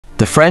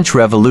The French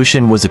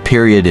Revolution was a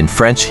period in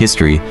French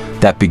history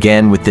that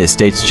began with the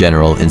Estates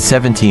General in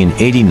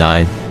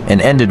 1789 and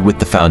ended with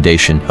the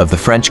foundation of the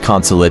French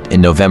Consulate in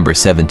November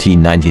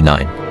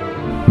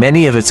 1799.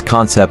 Many of its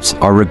concepts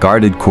are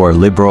regarded core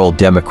liberal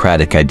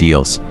democratic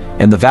ideals,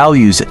 and the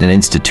values and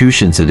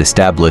institutions it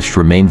established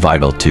remain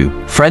vital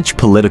to French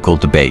political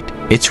debate.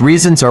 Its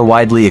reasons are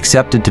widely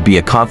accepted to be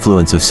a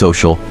confluence of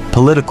social,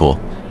 political,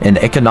 and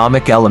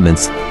economic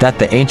elements that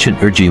the ancient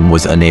regime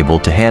was unable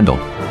to handle.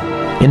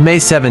 In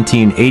May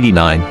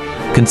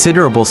 1789,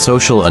 considerable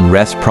social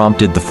unrest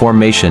prompted the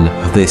formation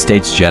of the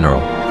Estates General,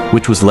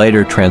 which was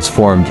later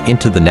transformed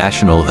into the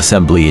National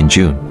Assembly in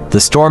June. The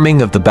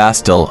storming of the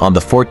Bastille on the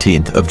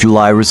 14th of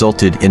July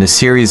resulted in a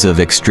series of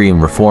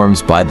extreme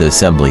reforms by the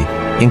Assembly,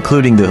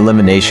 including the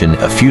elimination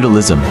of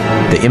feudalism,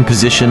 the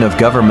imposition of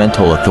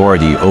governmental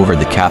authority over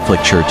the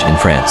Catholic Church in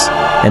France,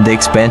 and the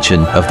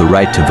expansion of the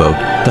right to vote.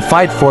 The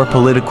fight for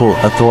political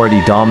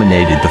authority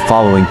dominated the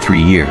following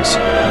 3 years,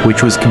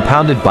 which was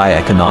compounded by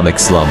economic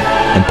slump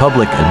and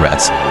public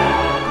unrest.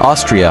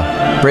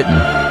 Austria, Britain,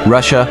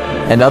 Russia,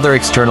 and other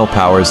external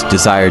powers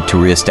desired to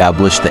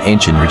re-establish the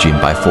ancient regime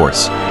by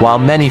force, while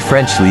many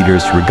French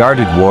leaders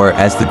regarded war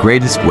as the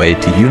greatest way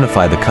to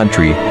unify the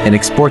country and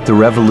export the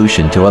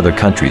revolution to other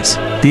countries.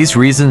 These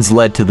reasons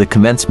led to the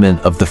commencement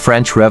of the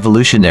French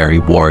Revolutionary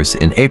Wars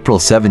in April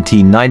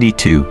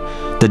 1792,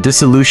 the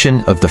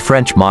dissolution of the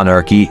French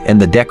monarchy and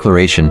the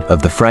declaration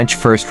of the French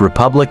First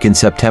Republic in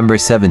September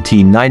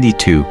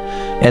 1792,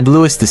 and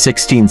Louis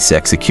XVI's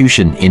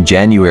execution in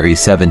January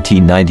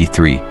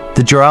 1793.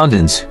 The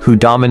Girondins, who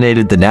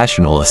dominated the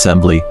National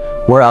Assembly,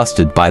 were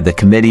ousted by the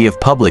Committee of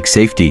Public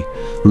Safety,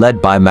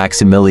 led by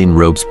Maximilien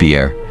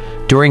Robespierre,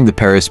 during the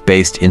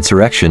Paris-based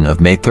insurrection of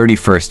May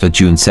 31 to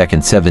June 2,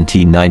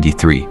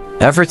 1793.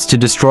 Efforts to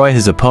destroy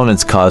his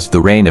opponents caused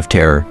the Reign of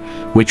Terror,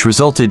 which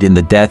resulted in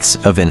the deaths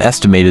of an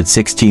estimated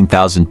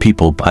 16,000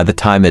 people by the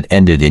time it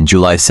ended in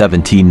July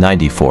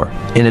 1794.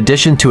 In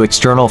addition to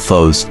external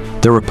foes,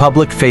 the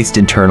Republic faced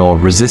internal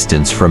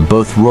resistance from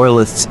both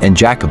Royalists and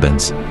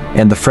Jacobins,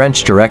 and the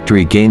French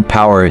Directory gained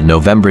power in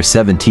November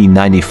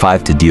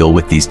 1795 to deal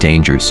with these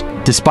dangers.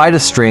 Despite a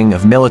string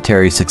of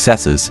military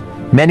successes,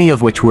 many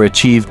of which were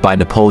achieved by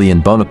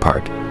Napoleon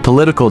Bonaparte,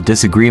 political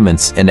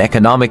disagreements and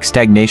economic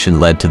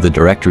stagnation led to the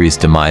Directory's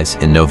demise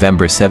in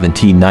November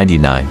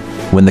 1799,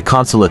 when the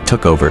consulate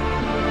took over.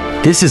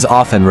 This is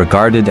often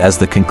regarded as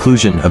the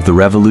conclusion of the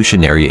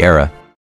revolutionary era,